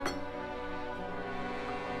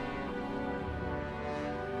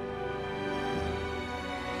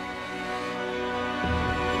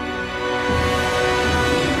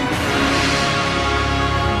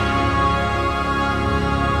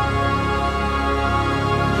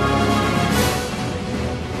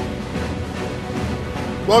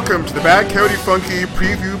Welcome to the Bad Coyote Funky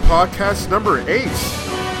Preview Podcast number 8.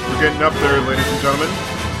 We're getting up there, ladies and gentlemen.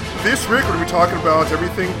 This week we're going to be talking about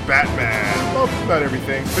everything Batman. Well, not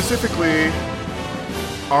everything. Specifically,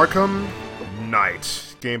 Arkham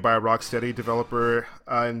Knight. Game by Rocksteady, developer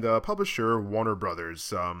and publisher Warner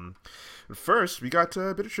Brothers. First, we got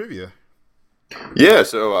a bit of trivia. Yeah,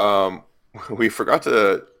 so we forgot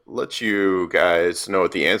to let you guys know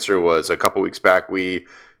what the answer was. A couple weeks back, we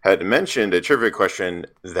had mentioned a trivia question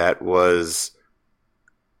that was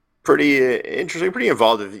pretty interesting, pretty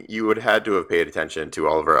involved. You would have had to have paid attention to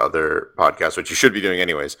all of our other podcasts, which you should be doing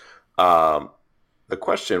anyways. The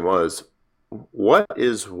question was, what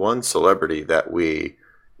is one celebrity that we,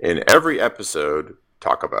 in every episode,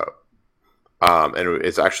 talk about? And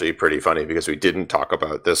it's actually pretty funny because we didn't talk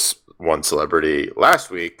about this one celebrity last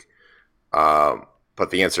week, but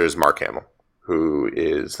the answer is Mark Hamill, who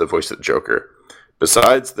is the voice of the Joker.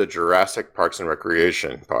 Besides the Jurassic Parks and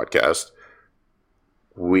Recreation podcast,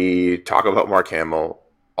 we talk about Mark Hamill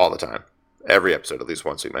all the time. Every episode, at least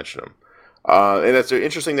once we mention him. And it's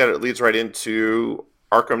interesting that it leads right into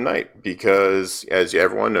Arkham Knight, because as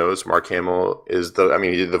everyone knows, Mark Hamill is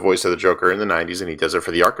he did the voice of the Joker in the 90s, and he does it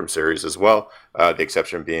for the Arkham series as well, the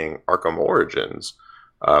exception being Arkham Origins,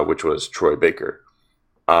 which was Troy Baker.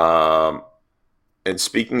 And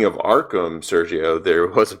speaking of Arkham, Sergio, there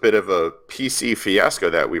was a bit of a PC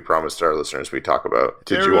fiasco that we promised our listeners we'd talk about.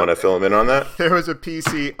 Did you want to fill them in on that? There was a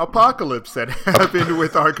PC apocalypse that happened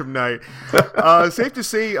with Arkham Knight. Safe to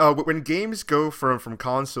say, when games go from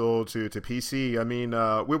console to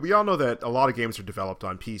PC, we all know that a lot of games are developed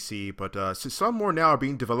on PC, but some more now are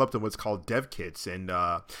being developed in what's called dev kits, and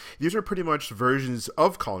these are pretty much versions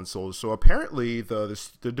of consoles. So apparently, the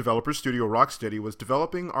developer studio Rocksteady was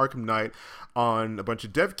developing Arkham Knight on a bunch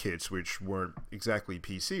of dev kits, which weren't exactly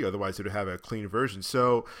PC, otherwise it would have a clean version.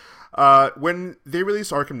 So when they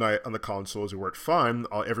released Arkham Knight on the consoles, it worked fine.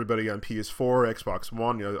 Everybody on PS4, Xbox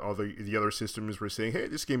One, all the other systems were saying, hey,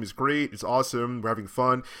 this game is great, it's awesome, we're having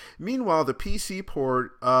fun. Meanwhile, the PC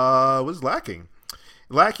port was lacking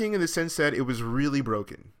in the sense that it was really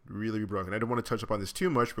broken. I don't want to touch upon this too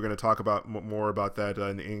much. We're going to talk about more about that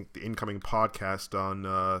in the incoming podcast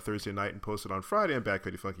on Thursday night and post it on Friday on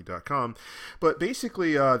badcoyotefunky.com. But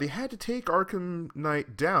basically, they had to take Arkham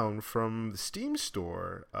Knight down from the Steam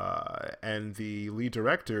store, and the lead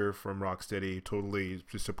director from Rocksteady totally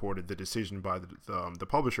supported the decision by the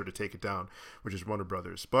publisher to take it down, which is Warner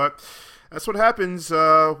Brothers. But that's what happens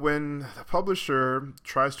when the publisher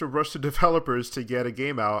tries to rush the developers to get a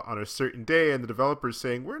game out on a certain day, and the developers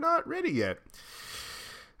saying, we're not ready yet.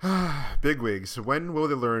 Bigwigs, when will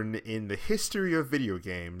they learn in the history of video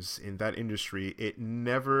games in that industry, it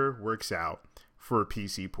never works out for a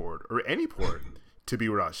PC port or any port to be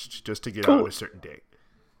rushed just to get out on a certain date?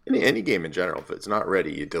 Any game in general, if it's not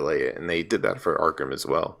ready, you delay it. And they did that for Arkham as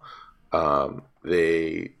well.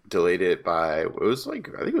 They delayed it by, I think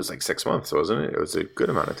it was like 6 months, wasn't it? It was a good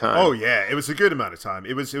amount of time. Oh yeah, it was a good amount of time.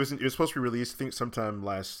 It was supposed to be released, I think, sometime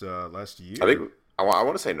last year. I think I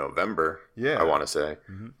want to say November. Yeah, I want to say.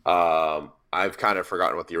 Mm-hmm. I've kind of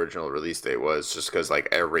forgotten what the original release date was, just because I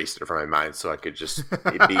erased it from my mind so I could just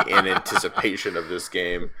be in anticipation of this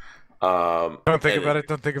game. Don't think about it.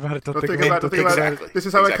 Exactly. This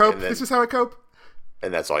is how I cope. This is how I cope.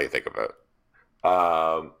 And that's all you think about.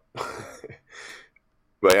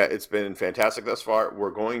 But yeah, it's been fantastic thus far.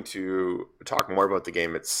 We're going to talk more about the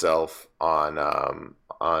game itself on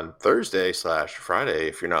Thursday/Friday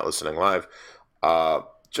if you're not listening live.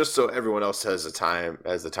 Just so everyone else has the time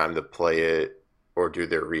to play it or do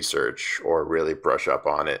their research or really brush up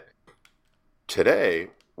on it. Today,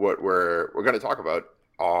 what we're going to talk about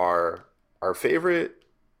are our favorite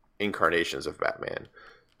incarnations of Batman.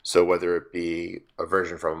 So whether it be a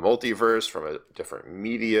version from a multiverse, from a different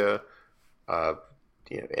media,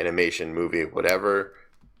 animation, movie, whatever,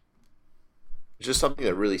 just something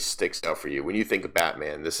that really sticks out for you. When you think of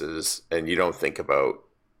Batman, and you don't think about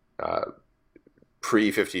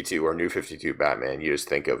pre-52 or new 52 Batman, you just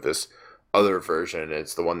think of this other version, and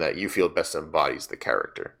it's the one that you feel best embodies the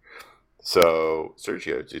character. So,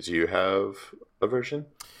 Sergio, did you have a version?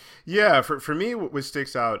 Yeah, for me, what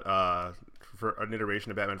sticks out for an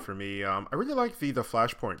iteration of Batman for me, I really like the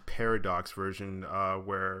Flashpoint Paradox version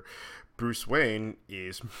where Bruce Wayne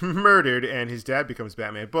is murdered and his dad becomes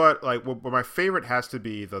Batman. But my favorite has to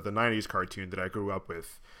be the 90s cartoon that I grew up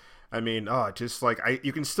with. I mean,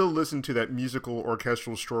 you can still listen to that musical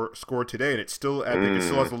orchestral score today, and it's still epic. It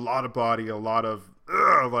still has a lot of body, a lot of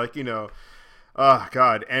Oh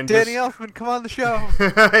God, and Danny Elfman, come on the show.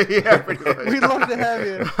 Yeah, pretty much. We'd love to have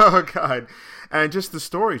you. Oh God, and just the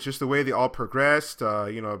stories, just the way they all progressed,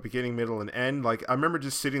 beginning, middle, and end. Like I remember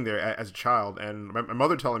just sitting there as a child, and my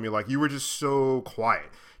mother telling me like you were just so quiet,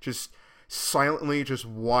 just silently just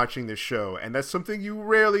watching the show, and that's something you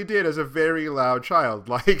rarely did as a very loud child.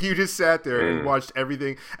 Like you just sat there and watched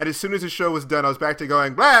everything, and as soon as the show was done, I was back to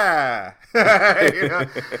going blah.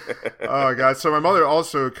 Oh God! So my mother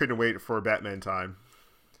also couldn't wait for Batman time.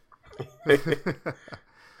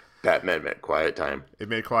 Batman meant quiet time. It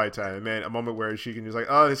made quiet time. It meant a moment where she can just like,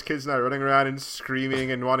 oh, this kid's not running around and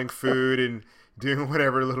screaming and wanting food and doing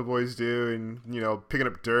whatever little boys do, and picking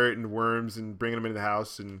up dirt and worms and bringing them into the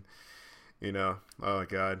house, and oh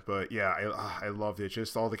God. But yeah, I loved it.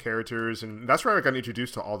 Just all the characters, and that's where I got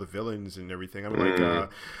introduced to all the villains and everything. I mean,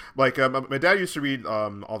 my dad used to read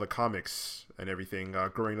all the comics and everything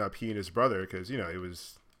growing up. He and his brother, because it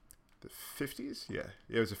was the 50s. Yeah,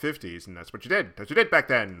 it was the 50s, and that's what you did. That's what you did back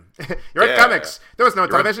then. You read comics. There was no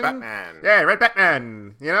television. Batman. Yeah, read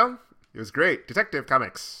Batman. It was great. Detective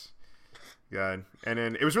comics. Yeah, and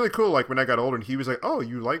then it was really cool. Like when I got older, and he was like, "Oh,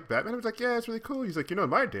 you like Batman?" I was like, "Yeah, it's really cool." He's like, "In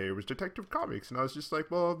my day, it was Detective Comics," and I was just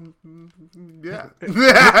like, "Well, yeah."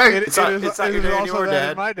 It's not your day anymore,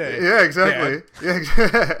 Dad. In my day. Yeah, exactly.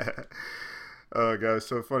 Yeah. Oh God, it's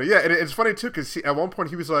so funny. Yeah, and it's funny too because at one point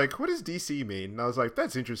he was like, "What does DC mean?" And I was like,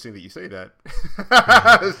 "That's interesting that you say that."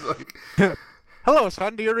 I was like, hello,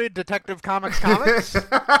 son. Do you read Detective Comics comics?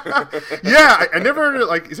 Yeah, I never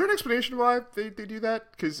is there an explanation why they do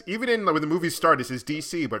that? Because even when the movies start, it says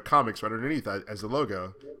DC, but comics right underneath as the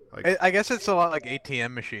logo. I guess it's a lot like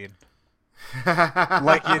ATM machine.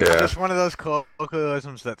 Like it's just one of those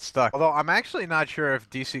colloquialisms that stuck. Although I'm actually not sure if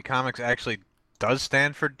DC Comics actually does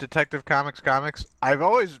stand for Detective Comics. I've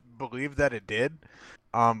always believed that it did,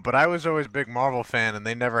 but I was always a big Marvel fan, and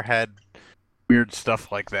they never had weird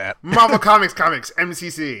stuff like that. Marvel Comics,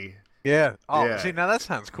 MCC. Yeah. Oh, Yeah. See, now that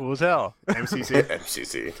sounds cool as hell. MCC.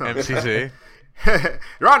 MCC. MCC.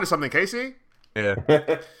 You're on to something, Casey. Yeah.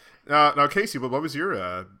 Now, Casey, what was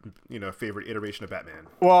your favorite iteration of Batman?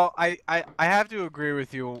 Well, I have to agree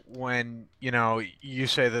with you when you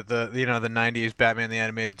say that the 90s Batman the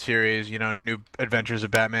Animated Series, New Adventures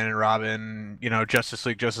of Batman and Robin, Justice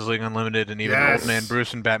League Unlimited, and even Old Man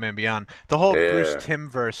Bruce and Batman Beyond. The whole Bruce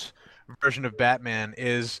Timm-verse version of Batman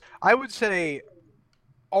is, I would say,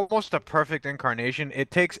 almost a perfect incarnation.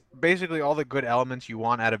 It takes basically all the good elements you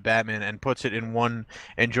want out of Batman and puts it in one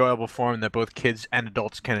enjoyable form that both kids and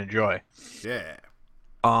adults can enjoy. Yeah.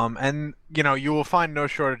 And you will find no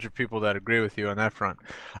shortage of people that agree with you on that front.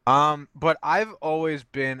 But I've always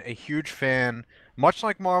been a huge fan, much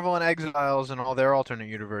like Marvel and Exiles and all their alternate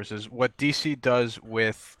universes, what DC does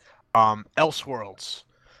with Elseworlds.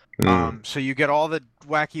 So you get all the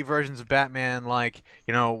wacky versions of Batman, like,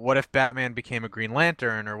 what if Batman became a Green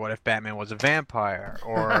Lantern, or what if Batman was a vampire,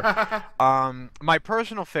 or my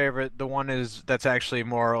personal favorite, the one that's actually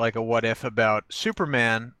more like a what if about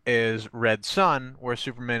Superman, is Red Sun, where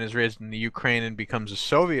Superman is raised in the Ukraine and becomes a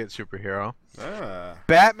Soviet superhero.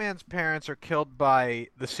 Batman's parents are killed by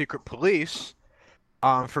the secret police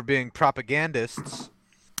for being propagandists.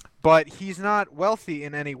 But he's not wealthy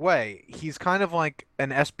in any way. He's kind of like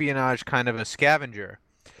an espionage kind of a scavenger.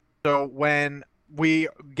 So when we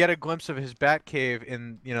get a glimpse of his Batcave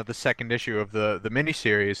in, the second issue of the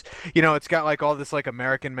miniseries, it's got like all this like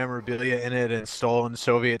American memorabilia in it and stolen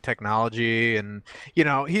Soviet technology, and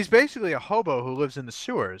he's basically a hobo who lives in the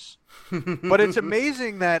sewers. But it's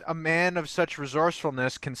amazing that a man of such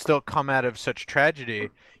resourcefulness can still come out of such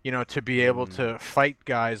tragedy, to be able to fight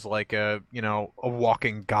guys like a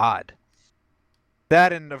walking god.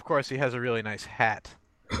 That, and of course he has a really nice hat.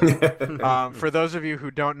 For those of you who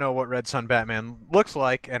don't know what Red Sun Batman looks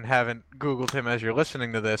like and haven't Googled him as you're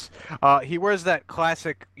listening to this, he wears that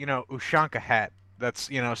classic, Ushanka hat that's,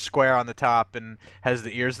 square on the top and has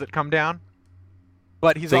the ears that come down.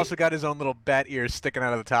 But he's also got his own little bat ears sticking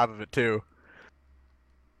out of the top of it, too.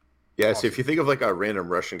 Yeah, so if you think of like a random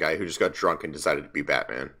Russian guy who just got drunk and decided to be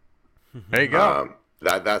Batman. There you go.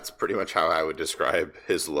 That's pretty much how I would describe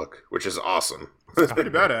his look, which is awesome. It's pretty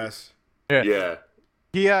badass. Yeah.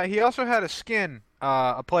 He also had a skin,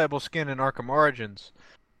 a playable skin in Arkham Origins,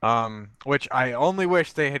 which I only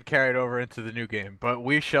wish they had carried over into the new game, but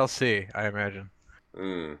we shall see, I imagine.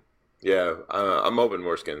 Yeah, I'm hoping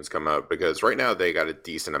more skins come out, because right now they got a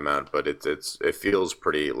decent amount, but it feels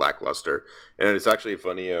pretty lackluster. And it's actually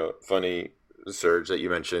funny, Serge, that you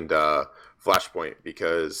mentioned Flashpoint,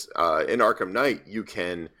 because in Arkham Knight you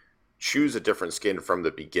can choose a different skin from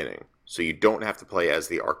the beginning, so you don't have to play as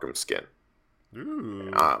the Arkham skin.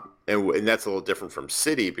 Ooh. And that's a little different from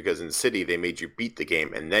City because in City they made you beat the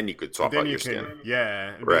game and then you could And swap then out you your can, skin.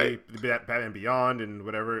 yeah, and Right. be Batman Beyond and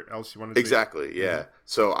whatever else you want to do. Exactly. Yeah.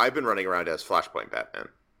 So I've been running around as Flashpoint Batman,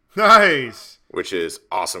 Nice. which is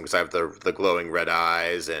awesome because I have the glowing red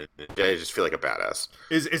eyes and I just feel like a badass.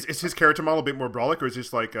 Is his character model a bit more brolic, or is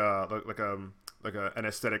this an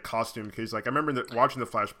aesthetic costume? Because like I remember watching the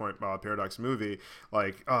Flashpoint Paradox movie,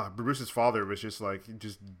 like Bruce's father was just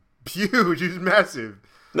huge, he's massive.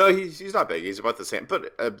 No, he's not big. He's about the same.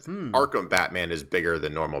 But Arkham Batman is bigger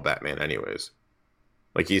than normal Batman, anyways.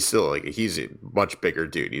 Like he's a much bigger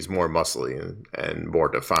dude. He's more muscly and more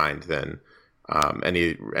defined than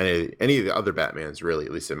any of the other Batmans, really,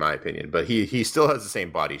 at least in my opinion. But he still has the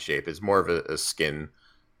same body shape. It's more of a skin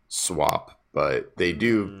swap, but they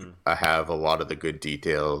do have a lot of the good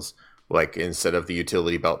details. Like instead of the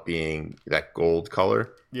utility belt being that gold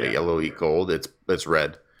color, the yellowy gold, it's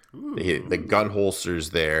red. The gun holster's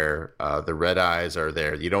there. The red eyes are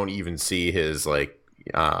there. You don't even see his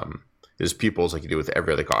his pupils like you do with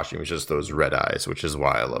every other costume. It's just those red eyes, which is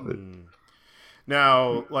why I love it.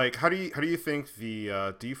 Now, like, how do you think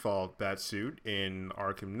the default Batsuit in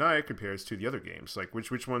Arkham Knight compares to the other games? Like,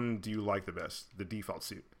 which one do you like the best? The default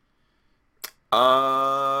suit.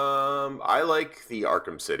 I like the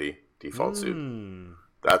Arkham City default suit.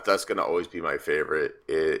 That's gonna always be my favorite.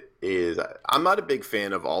 It is. I'm not a big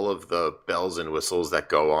fan of all of the bells and whistles that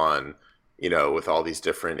go on, with all these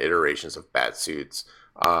different iterations of bat suits.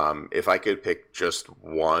 If I could pick just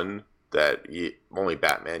one that only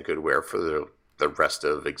Batman could wear for the rest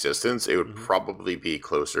of existence, it would probably be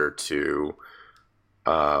closer to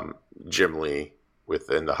Jim Lee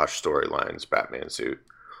within the Hush storylines Batman suit.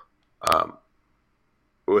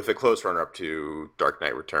 With a close runner-up to Dark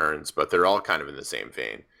Knight Returns, but they're all kind of in the same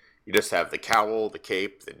vein. You just have the cowl, the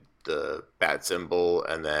cape, the bat symbol,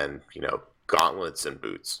 and then, gauntlets and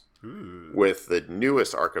boots. Ooh. With the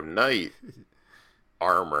newest Arkham Knight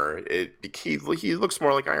armor, he looks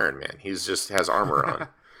more like Iron Man. He's just has armor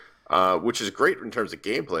on, which is great in terms of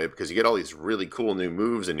gameplay because you get all these really cool new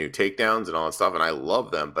moves and new takedowns and all that stuff, and I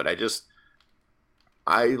love them, but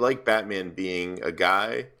I like Batman being a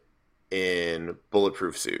guy in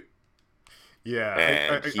bulletproof suit. Yeah,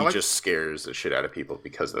 and he like, just scares the shit out of people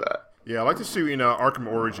because of that. Yeah, I like to see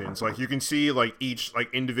Arkham Origins. Like you can see like each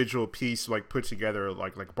like individual piece like put together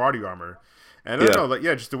like body armor, and I don't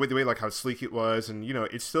know, just the way like how sleek it was, and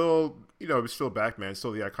it's still it's still Batman, it's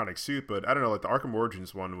still the iconic suit, but I don't know, like the Arkham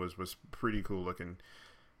Origins one was pretty cool looking.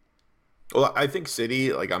 Well, I think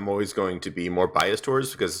City, like I'm always going to be more biased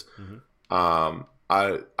towards because I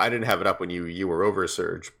didn't have it up when you were over,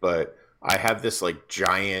 Serge, but I have this like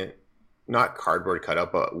giant, not cardboard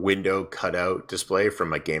cutout, but window cutout display from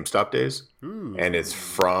my GameStop days. Ooh. And it's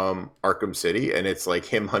from Arkham City, and it's like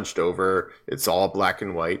him hunched over. It's all black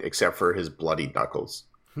and white except for his bloody knuckles.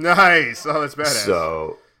 Nice. Oh, that's badass.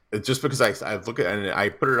 So just because I look at it and I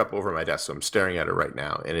put it up over my desk, so I'm staring at it right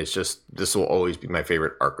now, and it's just this will always be my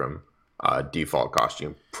favorite Arkham default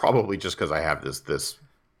costume, probably just because I have this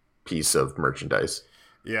piece of merchandise.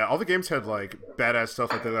 Yeah, all the games had like badass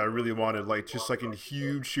stuff like that I really wanted, like just like in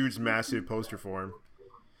huge, massive poster form.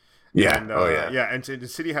 Yeah. And, yeah. And the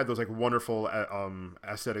city had those like wonderful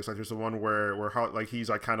aesthetics. Like there's the one where like he's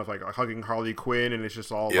like kind of like hugging Harley Quinn, and it's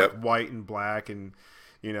just all like white and black, and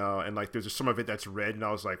and like there's just some of it that's red, and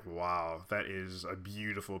I was like, wow, that is a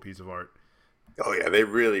beautiful piece of art. Oh yeah, they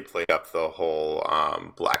really played up the whole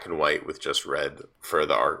black and white with just red for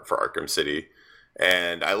the art for Arkham City.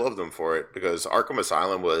 And I love them for it because Arkham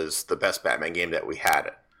Asylum was the best Batman game that we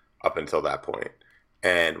had up until that point.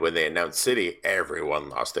 And when they announced City, everyone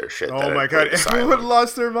lost their shit. Oh my god, everyone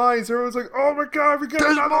lost their minds. Everyone's like, oh my god, we got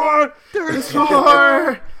another one! There's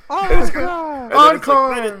more!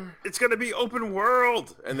 Encore! It's going to be open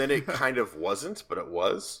world! And then it kind of wasn't, but it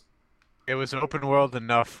was. It was open world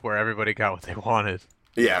enough where everybody got what they wanted.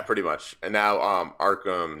 Yeah, pretty much. And now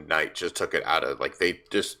Arkham Knight just took it out of, like, they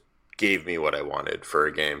just gave me what I wanted for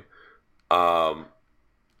a game. But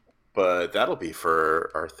that'll be for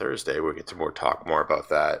our Thursday. We'll get to talk more about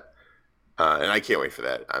that. And I can't wait for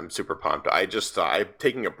that. I'm super pumped. I'm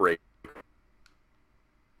taking a break.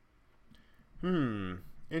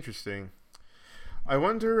 Interesting. I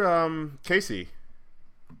wonder, Casey.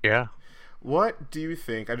 Yeah. What do you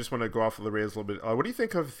think? I just want to go off of the rails a little bit. What do you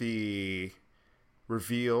think of the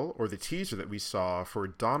reveal or the teaser that we saw for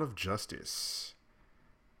Dawn of Justice?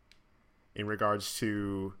 In regards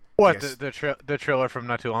to what the trailer from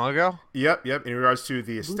not too long ago? Yep. In regards to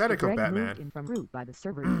the aesthetic of Batman. From root by the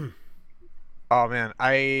server. Oh man,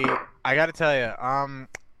 I gotta tell you,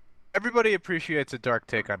 everybody appreciates a dark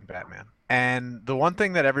take on Batman. And the one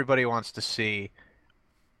thing that everybody wants to see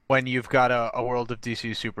when you've got a world of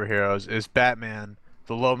DC superheroes is Batman,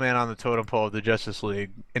 the low man on the totem pole of the Justice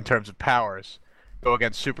League in terms of powers, go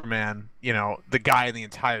against Superman, the guy in the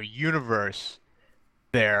entire universe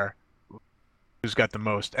there who's got the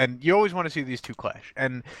most. And you always want to see these two clash.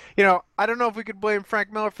 And, I don't know if we could blame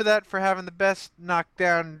Frank Miller for that, for having the best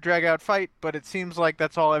knockdown, drag-out fight, but it seems like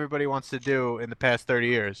that's all everybody wants to do in the past 30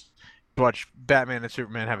 years. Watch Batman and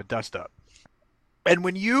Superman have a dust-up. And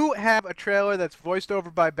when you have a trailer that's voiced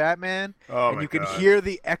over by Batman, and you can hear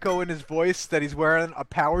the echo in his voice that he's wearing a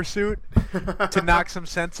power suit to knock some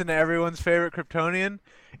sense into everyone's favorite Kryptonian,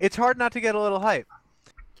 it's hard not to get a little hype.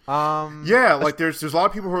 Yeah, like there's a lot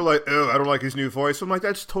of people who are like, oh, I don't like his new voice. I'm like,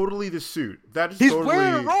 that's totally the suit. That is He's totally...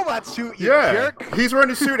 wearing a robot suit, you jerk. He's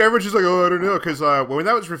wearing a suit. Everyone's just like, oh, I don't know, because when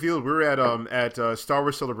that was revealed, we were at Star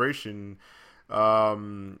Wars Celebration,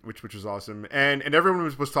 which was awesome, and everyone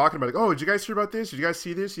was talking about, like, oh, did you guys hear about this? Did you guys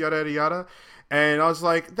see this? Yada yada yada. And I was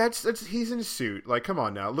like, that's he's in a suit. Like, come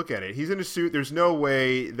on now, look at it. He's in a suit. There's no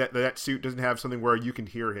way that suit doesn't have something where you can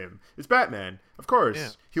hear him. It's Batman, of course. Yeah.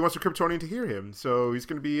 He wants a Kryptonian to hear him, so he's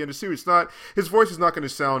going to be in a suit. It's not, his voice is not going to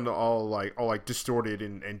sound all distorted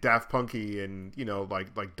and Daft Punky and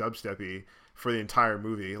like dubsteppy for the entire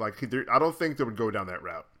movie. Like, I don't think they would go down that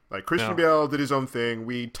route. Like, Christian Bale did his own thing.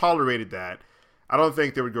 We tolerated that. I don't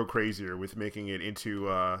think they would go crazier with making it into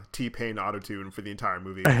T-Pain autotune for the entire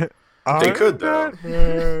movie. They could, though.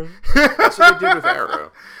 That's what they did with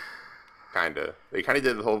Arrow. Kinda. They kind of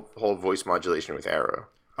did the whole voice modulation with Arrow.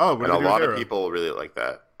 Oh, and a lot of people really like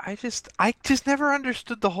that. I just never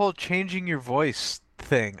understood the whole changing your voice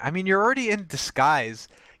thing. I mean, you're already in disguise.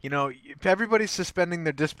 Everybody's suspending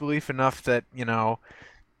their disbelief enough that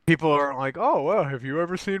people are like, oh, well, have you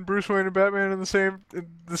ever seen Bruce Wayne and Batman in the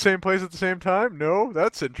same place at the same time? No,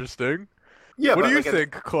 that's interesting. Yeah, what do you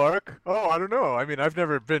think, Clark? Oh, I don't know. I mean, I've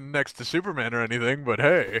never been next to Superman or anything, but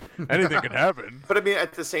hey, anything can happen. But I mean,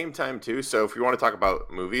 at the same time, too, so if you want to talk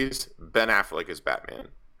about movies, Ben Affleck is Batman.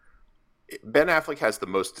 Ben Affleck has the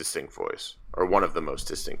most distinct voice, or one of the most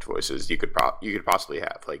distinct voices you could possibly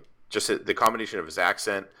have. Like, just the combination of his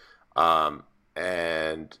accent,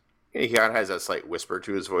 and he kind of has that slight whisper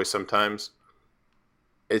to his voice sometimes.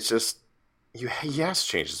 It's just, he has to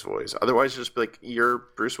change his voice. Otherwise, just be like, you're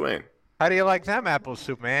Bruce Wayne. How do you like them apple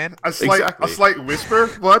soup, man? A slight whisper?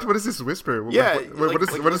 What is this whisper? Yeah. What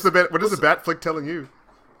is the Batflick telling you?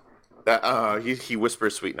 That he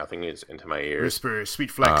whispers sweet nothings into my ears. Whisper,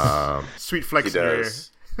 sweet flex, sweet flex. He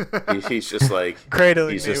does. He's just like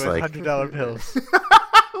cradling me with $100 bills.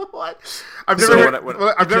 What? I've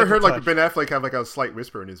never heard like Ben Affleck have like a slight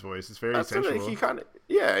whisper in his voice. It's very sensual. He kind of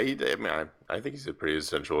I think he's a pretty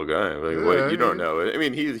sensual guy. Like, you don't know. I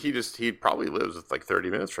mean, he probably lives with like 30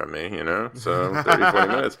 minutes from me, so 30, 40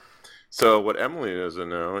 minutes. So what Emily doesn't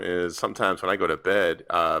know is sometimes when I go to bed,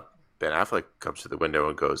 Ben Affleck comes to the window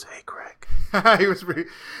and goes, "Hey, Greg." He was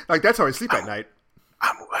like, that's how I sleep at night.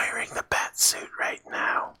 I'm wearing the bat suit right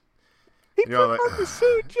now. He put on the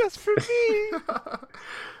suit just for me.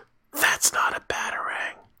 That's not a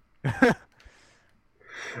batarang.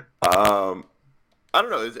 I don't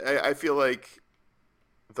know. I feel like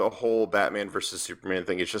the whole Batman versus Superman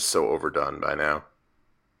thing is just so overdone by now.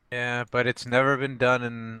 Yeah, but it's never been done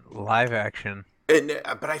in live action.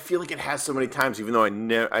 But I feel like it has so many times, even though I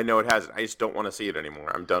know it hasn't. I just don't want to see it anymore.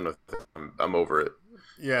 I'm done with it. I'm over it.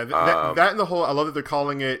 Yeah, that and the whole, I love that they're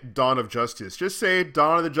calling it Dawn of Justice. Just say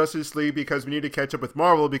Dawn of the Justice League because we need to catch up with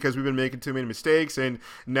Marvel because we've been making too many mistakes and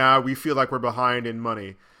now we feel like we're behind in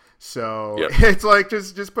money. So It's like,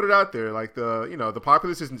 just put it out there. Like, the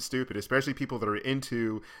populace isn't stupid, especially people that are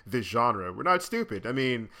into this genre. We're not stupid. I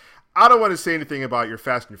mean, I don't want to say anything about your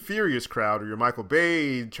Fast and Furious crowd or your Michael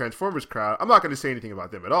Bay Transformers crowd. I'm not going to say anything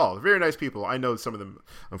about them at all. They're very nice people. I know some of them,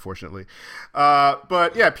 unfortunately.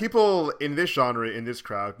 But yeah, people in this genre, in this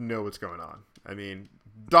crowd, know what's going on. I mean,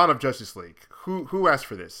 Dawn of Justice League. Who asked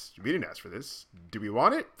for this? We didn't ask for this. Do we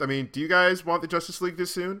want it? I mean, do you guys want the Justice League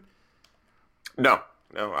this soon? No,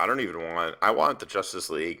 I don't even want. I want the Justice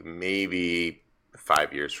League maybe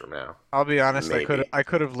 5 years from now. I'll be honest. Maybe. I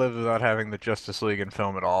could have lived without having the Justice League in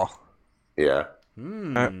film at all. Yeah.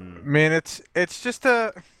 I mean, it's just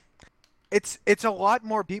it's a lot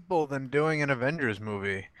more people than doing an Avengers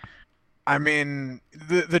movie. I mean,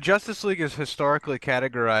 the Justice League is historically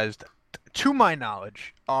categorized, to my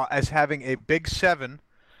knowledge, as having a big seven,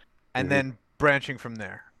 and then branching from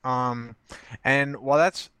there. And while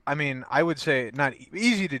that's, I mean, I would say not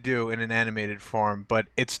easy to do in an animated form, but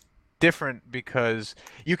it's different because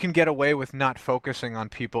you can get away with not focusing on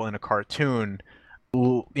people in a cartoon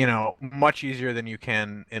much easier than you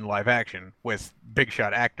can in live action with big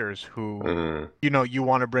shot actors who, Mm. you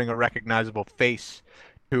want to bring a recognizable face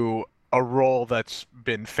to a role that's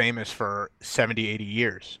been famous for 70, 80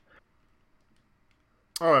 years.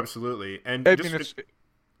 Oh, absolutely. And I just mean, it's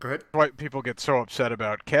go ahead. why people get so upset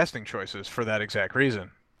about casting choices for that exact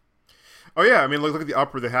reason. Oh yeah, I mean, look at the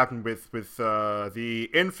uproar that happened with the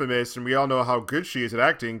infamous, and we all know how good she is at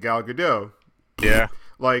acting, Gal Gadot. Yeah.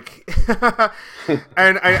 Like,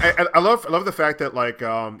 and I love the fact that like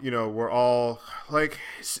we're all like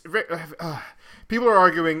people are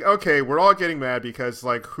arguing. Okay, we're all getting mad because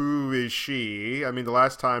like who is she? I mean, the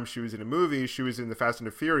last time she was in a movie, she was in the Fast and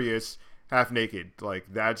the Furious, half naked. Like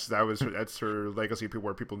that's her legacy. People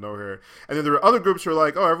where people know her. And then there are other groups who are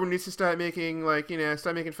like, oh, everyone needs to start making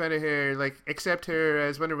start making fun of her. Like accept her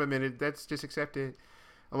as Wonder Woman. That's just accept it.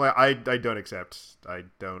 I'm like I don't accept. I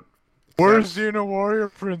don't. Where's Xena Warrior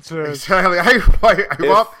Princess? Exactly. I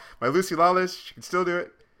want my Lucy Lawless. She can still do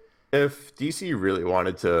it. If DC really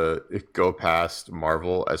wanted to go past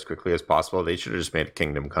Marvel as quickly as possible, they should have just made a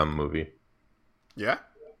Kingdom Come movie. Yeah.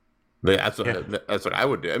 That's what I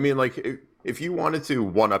would do. I mean, like, if you wanted to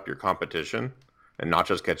one up your competition and not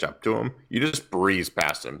just catch up to them, you just breeze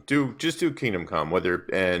past them. Just do Kingdom Come,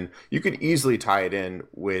 and you could easily tie it in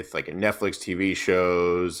with like Netflix TV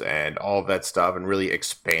shows and all of that stuff, and really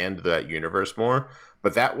expand that universe more.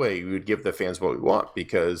 But that way, you would give the fans what we want.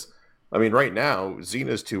 Because, I mean, right now,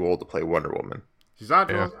 Xena's too old to play Wonder Woman. She's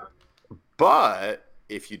not. Yeah. But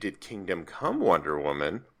if you did Kingdom Come Wonder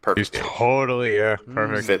Woman, perfect. She's totally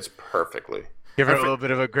perfect. Fits perfectly. Give her a little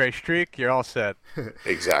bit of a gray streak, you're all set.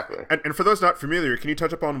 Exactly. And for those not familiar, can you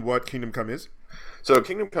touch upon what Kingdom Come is? So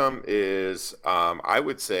Kingdom Come is, I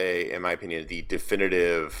would say, in my opinion, the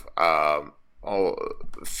definitive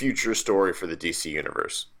future story for the DC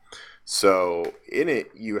universe. So in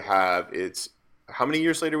it, you have how many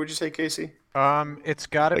years later would you say, Casey? It's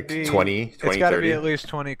got to be 20, it's got to 30? be at least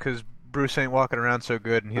 20 because Bruce ain't walking around so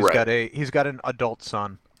good, and he's got an adult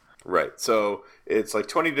son. Right. So it's like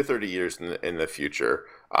 20 to 30 years in the future.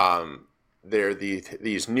 There are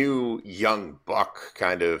these new young buck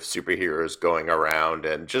kind of superheroes going around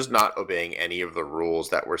and just not obeying any of the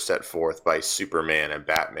rules that were set forth by Superman and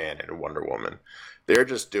Batman and Wonder Woman. They're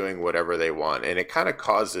just doing whatever they want. And it kind of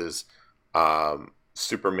causes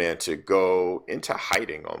Superman to go into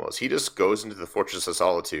hiding almost. He just goes into the Fortress of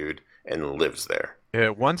Solitude and lives there. Yeah,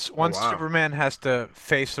 once Superman has to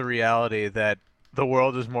face the reality that the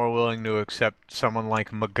world is more willing to accept someone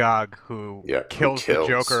like Magog who kills the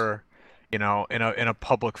Joker, in a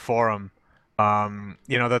public forum.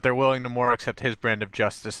 That they're willing to more accept his brand of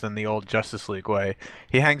justice than the old Justice League way.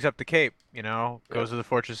 He hangs up the cape, goes to the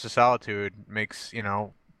Fortress of Solitude, makes, a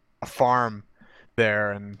farm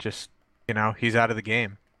there, and just, he's out of the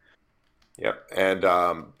game. Yep. And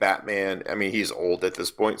Batman, I mean, he's old at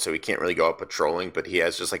this point, so he can't really go out patrolling, but he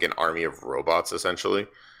has just like an army of robots, essentially,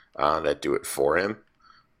 that do it for him.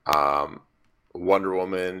 Wonder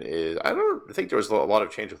Woman is, I don't think there was a lot of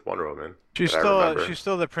change with Wonder Woman. She's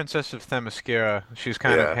still the Princess of Themyscira. She's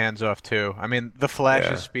kind of hands off too. I mean, the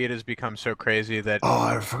Flash's speed has become so crazy that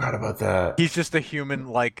I forgot about that. He's just a human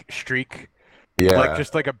like streak. Yeah. Like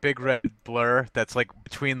just like a big red blur that's like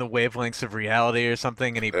between the wavelengths of reality or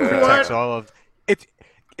something, and he protects all of it.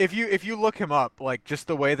 If you look him up, like just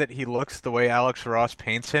the way that he looks, the way Alex Ross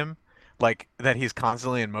paints him, like that he's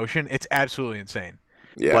constantly in motion, it's absolutely insane.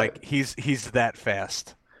 Yeah. Like he's that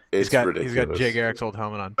fast. It's ridiculous. He's got Jay Garrick's old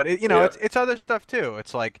helmet on. But it's other stuff too.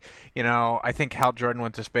 It's like, I think Hal Jordan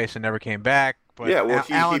went to space and never came back. But he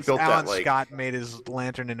built Alan that, like... Scott made his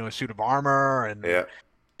lantern into a suit of armor, and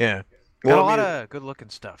yeah. Got a lot of good looking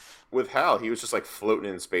stuff. With Hal, he was just like floating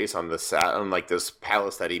in space on like this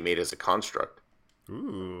palace that he made as a construct.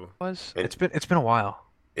 Ooh. It's been a while.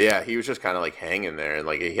 Yeah, he was just kind of like hanging there, and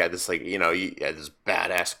like he had this he had this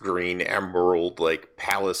badass green emerald like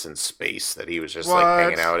palace in space that he was just like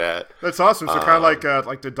hanging out at. That's awesome. So kind of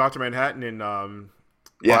like the Dr. Manhattan in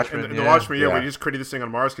Watchmen, in the Watchmen, where he just created this thing on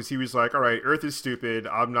Mars because he was like, all right, Earth is stupid.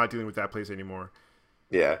 I'm not dealing with that place anymore.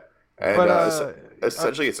 Yeah, and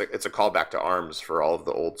essentially it's a callback to Arms for all of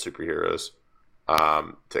the old superheroes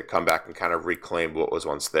to come back and kind of reclaim what was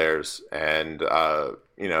once theirs. And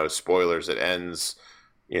spoilers, it ends.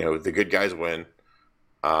 The good guys win,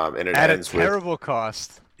 and it ends at a terrible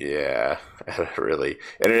cost. Yeah, really,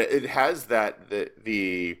 and it has that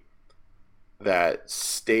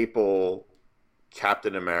staple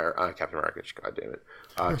Captain America, God damn it,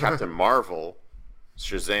 Captain Marvel,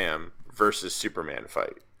 Shazam versus Superman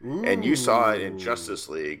fight. Ooh. And you saw it in Justice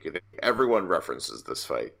League. Everyone references this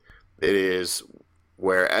fight. It is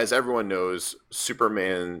where, as everyone knows,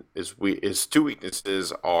 Superman his two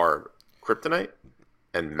weaknesses are kryptonite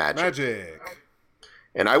and magic. Magic.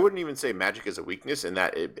 And I wouldn't even say magic is a weakness in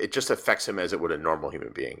that it just affects him as it would a normal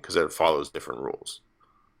human being because it follows different rules.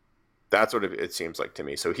 That's what it seems like to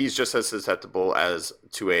me. So he's just as susceptible as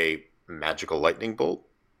to a magical lightning bolt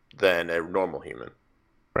than a normal human.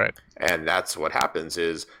 Right. And that's what happens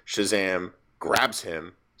is Shazam grabs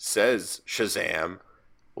him, says Shazam,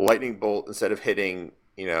 lightning bolt, instead of hitting,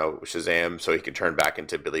 Shazam so he can turn back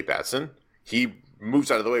into Billy Batson, he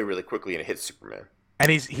moves out of the way really quickly and hits Superman. And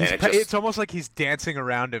it's almost like he's dancing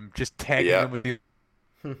around him, just tagging him with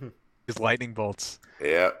his lightning bolts.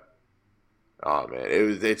 Yeah. Oh man,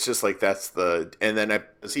 it's just like that's the. And then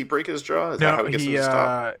does he break his jaw? Is No, that how he gets to the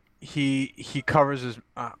stop? He covers his.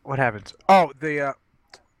 What happens? Oh, the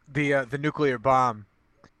nuclear bomb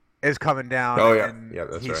is coming down. Oh yeah, and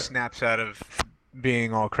that's he right. snaps out of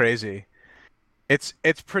being all crazy. It's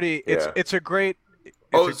pretty. It's a great.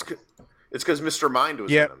 It's because Mr. Mind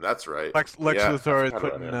was in him. That's right. Lex Luthor is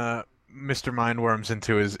putting Mr. Mindworms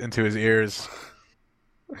into his ears.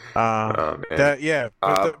 Man.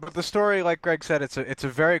 But the story, like Greg said, it's a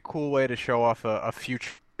very cool way to show off a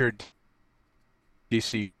future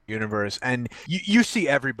DC universe, and you see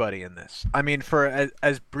everybody in this. I mean, for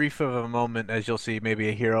as brief of a moment as you'll see maybe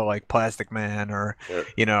a hero like Plastic Man or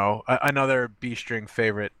another B-string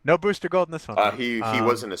favorite. No Booster Gold in this one. He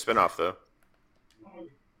was in a spinoff though.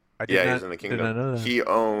 He was in the Kingdom. Did I know that? He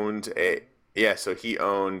owned So he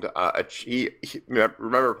owned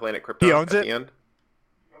remember Planet Krypton? He owns at it? The end?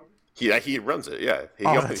 He runs it. Yeah, he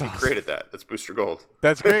awesome. created that. That's Booster Gold.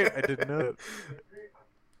 That's great. I didn't know that.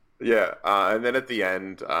 Yeah, and then at the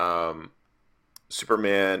end,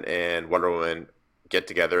 Superman and Wonder Woman get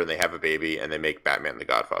together and they have a baby and they make Batman the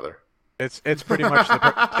Godfather. It's pretty much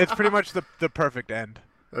the perfect end.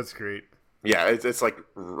 That's great. Yeah, it's like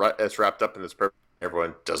it's wrapped up in this perfect.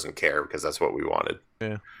 Everyone doesn't care because that's what we wanted.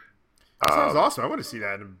 Yeah, that sounds awesome. I want to see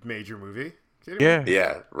that in a major movie.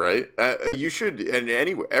 Yeah, right. You should, and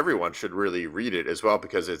everyone should really read it as well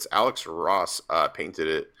because it's Alex Ross painted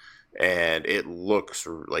it, and it looks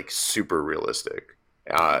like super realistic.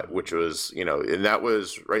 Which was, and that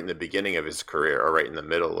was right in the beginning of his career, or right in the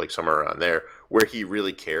middle, like somewhere around there, where he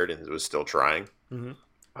really cared and was still trying. Mm-hmm.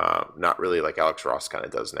 Not really like Alex Ross kind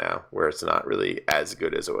of does now, where it's not really as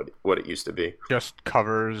good as what it used to be. Just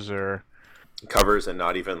covers and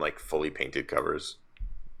not even like fully painted covers,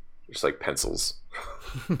 just like pencils.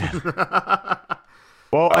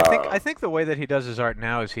 Well, I think the way that he does his art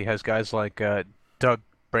now is he has guys like Doug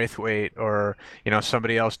Braithwaite or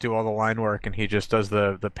somebody else do all the line work, and he just does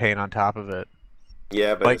the paint on top of it.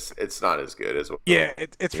 Yeah, but it's not as good as. Yeah,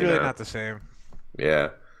 it's really not the same. Yeah,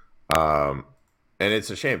 and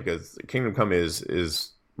it's a shame because Kingdom Come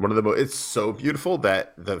is one of the most. It's so beautiful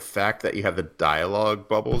that the fact that you have the dialogue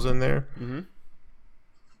bubbles in there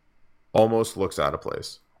almost looks out of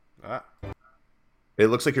place. It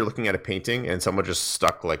looks like you're looking at a painting and someone just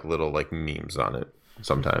stuck like little like memes on it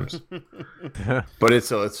sometimes. But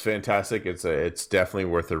it's fantastic. It's definitely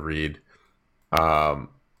worth a read.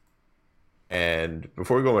 And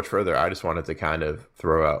before we go much further, I just wanted to kind of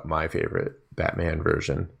throw out my favorite Batman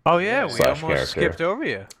version. Oh yeah, we almost skipped over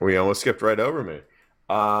you. We almost skipped right over me.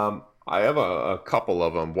 I have a couple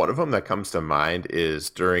of them. One of them that comes to mind is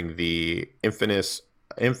during the infamous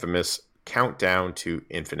Countdown to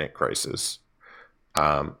Infinite Crisis,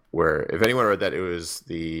 where if anyone read that, it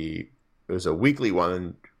was a weekly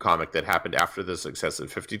one comic that happened after the success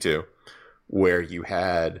of 52, where you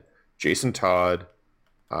had Jason Todd,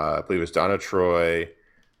 I believe it was Donna Troy,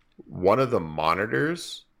 one of the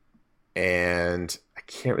Monitors, and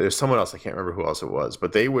there's someone else, I can't remember who else it was,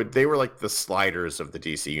 but they were like the Sliders of the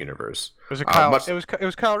DC universe. Was it Kyle? It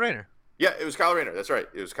was Kyle Rayner. Yeah, it was Kyle Rayner. That's right.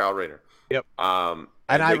 It was Kyle Rayner. Yep. And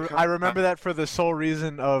I remember that for the sole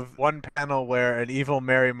reason of one panel where an evil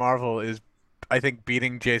Mary Marvel is, I think,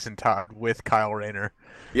 beating Jason Todd with Kyle Rayner.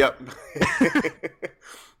 Yep.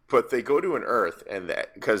 But they go to an Earth, and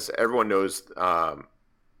because everyone knows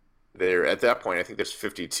they're at that point, I think there's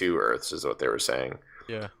 52 Earths is what they were saying.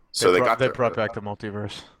 Yeah. So they brought back the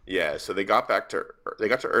multiverse. Yeah, so they got to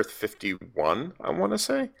Earth 51, I want to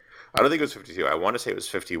say. I don't think it was 52. I want to say it was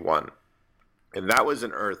 51. And that was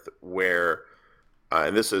an Earth where,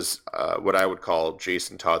 and this is what I would call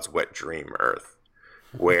Jason Todd's wet dream Earth,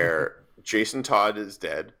 where Jason Todd is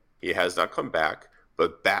dead. He has not come back,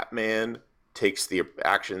 but Batman takes the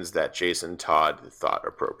actions that Jason Todd thought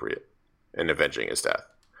appropriate in avenging his death.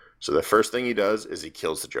 So the first thing he does is he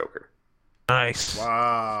kills the Joker. Nice.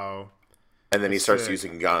 Wow. And then he starts Sick.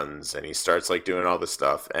 using guns, and he starts like doing all this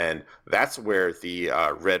stuff, and that's where the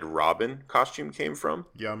Red Robin costume came from.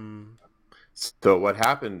 Yum. So what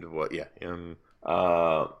happened? What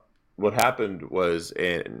happened was,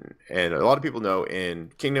 and a lot of people know,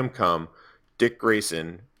 in Kingdom Come, Dick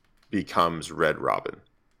Grayson becomes Red Robin.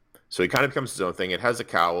 So he kind of becomes his own thing. It has a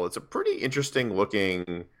cowl. It's a pretty interesting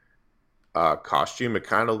looking costume. It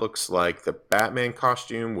kind of looks like the Batman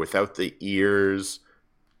costume without the ears.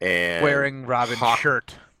 And Wearing Robin's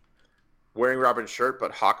shirt. Wearing Robin's shirt,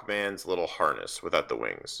 but Hawkman's little harness without the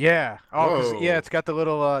wings. Yeah. Oh, 'cause, Whoa. yeah, it's got the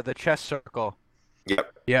little the chest circle.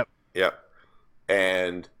 Yep. Yep. Yep.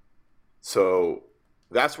 And so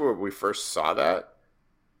that's where we first saw that.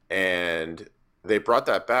 And they brought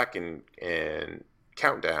that back in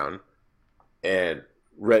Countdown. And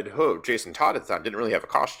Red Hood, Jason Todd at the time, didn't really have a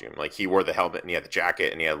costume. Like, he wore the helmet and he had the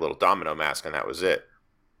jacket and he had a little domino mask, and that was it.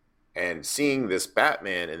 And seeing this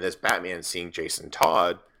Batman and this Batman seeing Jason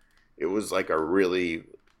Todd, it was like a really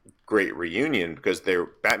great reunion, because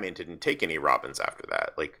Batman didn't take any Robins after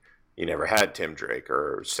that. Like, you never had Tim Drake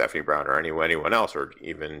or Stephanie Brown or anyone else, or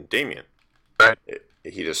even Damian. Right.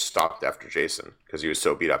 He just stopped after Jason because he was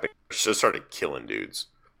so beat up. He just started killing dudes.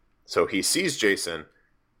 So he sees Jason,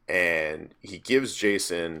 and he gives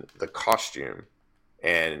Jason the costume,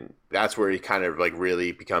 and that's where he kind of like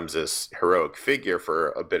really becomes this heroic figure for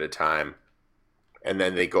a bit of time. And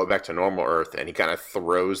then they go back to normal Earth, and he kind of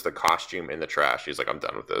throws the costume in the trash. He's like, I'm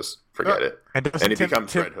done with this. Forget it. And he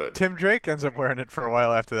becomes Red Hood. Tim Drake ends up wearing it for a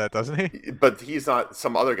while after that, doesn't he? But he's not.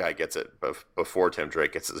 Some other guy gets it before Tim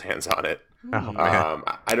Drake gets his hands on it. Oh, man.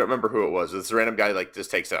 I don't remember who it was. This random guy like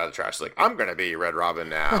just takes it out of the trash. Like, I'm gonna be Red Robin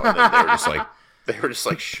now. And then they were just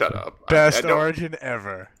like, shut up. Best origin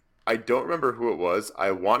ever. I don't remember who it was.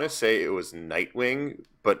 I want to say it was Nightwing,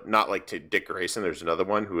 but not like to Dick Grayson. There's another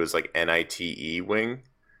one who is like NITE Wing,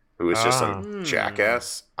 who is just some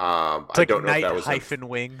jackass. It's I like don't know if Night that was him. hyphen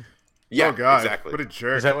Wing. Yeah, Oh god, exactly. what a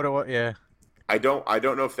jerk. Is that what it was? Yeah. I don't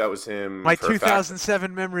know if that was him. My for a fact.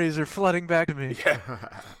 2007 memories are flooding back to me. Yeah.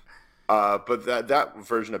 But that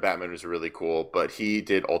version of Batman was really cool. But he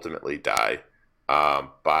did ultimately die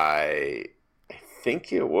by, I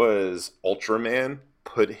think it was Ultraman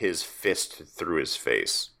put his fist through his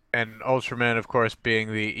face. And Ultraman, of course,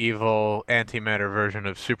 being the evil antimatter version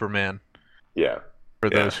of Superman. Yeah. For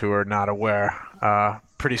those who are not aware,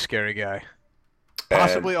 pretty scary guy.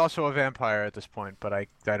 Possibly also a vampire at this point, but I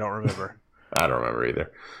don't remember. I don't remember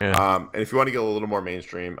either. Yeah. And if you want to get a little more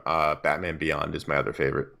mainstream, Batman Beyond is my other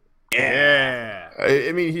favorite. Yeah.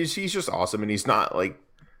 I mean, he's just awesome, and he's not like.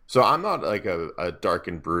 So I'm not like a dark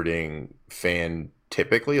and brooding fan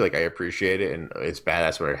typically. Like, I appreciate it, and it's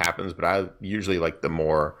badass when it happens, but I usually like the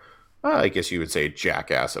more, I guess you would say,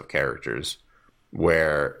 jackass of characters,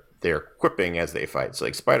 where they're quipping as they fight. So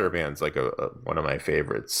like Spider-Man's like one of my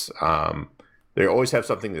favorites. They always have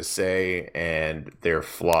something to say, and they're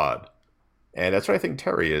flawed. And that's what I think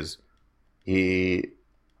Terry is. He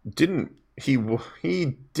didn't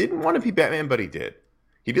want to be Batman, but he did.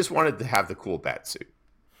 He just wanted to have the cool bat suit.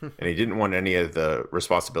 And he didn't want any of the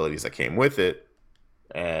responsibilities that came with it.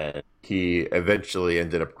 And he eventually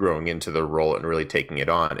ended up growing into the role and really taking it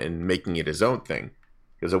on and making it his own thing.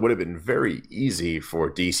 Because it would have been very easy for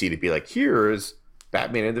DC to be like, here's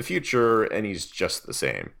Batman in the future, and he's just the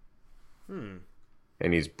same.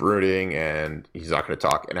 And he's brooding, and he's not going to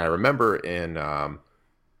talk. And I remember in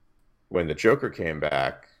when the Joker came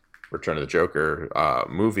back, Return of the Joker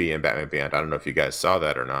movie in Batman Beyond. I don't know if you guys saw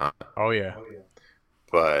that or not. Oh yeah.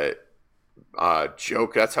 But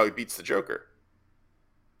Joker, that's how he beats the Joker.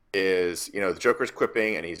 Is, the Joker's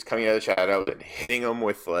quipping, and he's coming out of the shadows and hitting him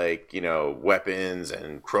with like, weapons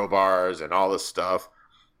and crowbars and all this stuff.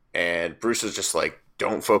 And Bruce is just like,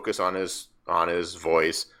 don't focus on his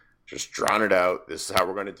voice. Just drown it out. This is how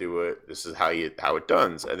we're going to do it. This is how it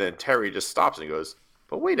does. And then Terry just stops and goes,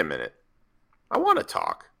 but wait a minute. I want to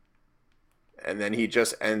talk. And then he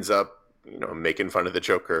just ends up, making fun of the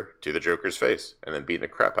Joker to the Joker's face and then beating the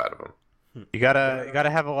crap out of him. You gotta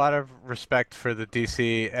have a lot of respect for the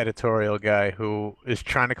DC editorial guy who is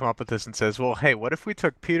trying to come up with this and says, well, hey, what if we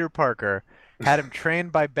took Peter Parker, had him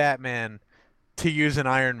trained by Batman to use an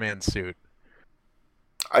Iron Man suit?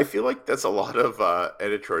 I feel like that's a lot of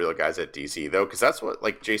editorial guys at DC, though, because that's what,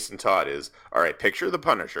 like, Jason Todd is. All right, picture the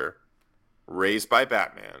Punisher, raised by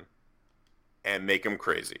Batman, and make him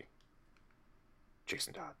crazy.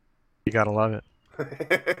 Jason Todd. You gotta love it.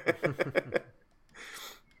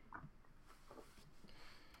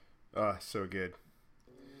 So good.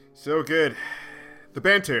 So good. The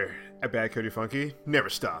banter at Bad Cody Funky never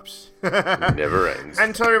stops. Never ends.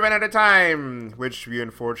 Until we run out of time, which we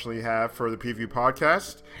unfortunately have for the preview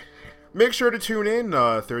podcast. Make sure to tune in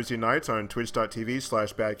Thursday nights on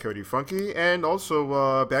twitch.tv/badcodyfunky and also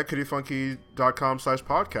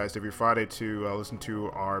badcodyfunky.com/podcast every Friday to listen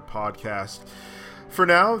to our podcast. For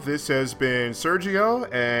now, this has been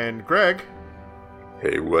Sergio and Greg.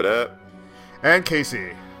 Hey, what up? And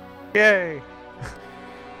Casey. Yay!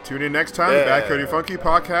 Tune in next time to Bad Cody Funky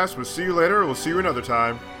podcast. We'll see you later. We'll see you another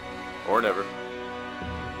time. Or never.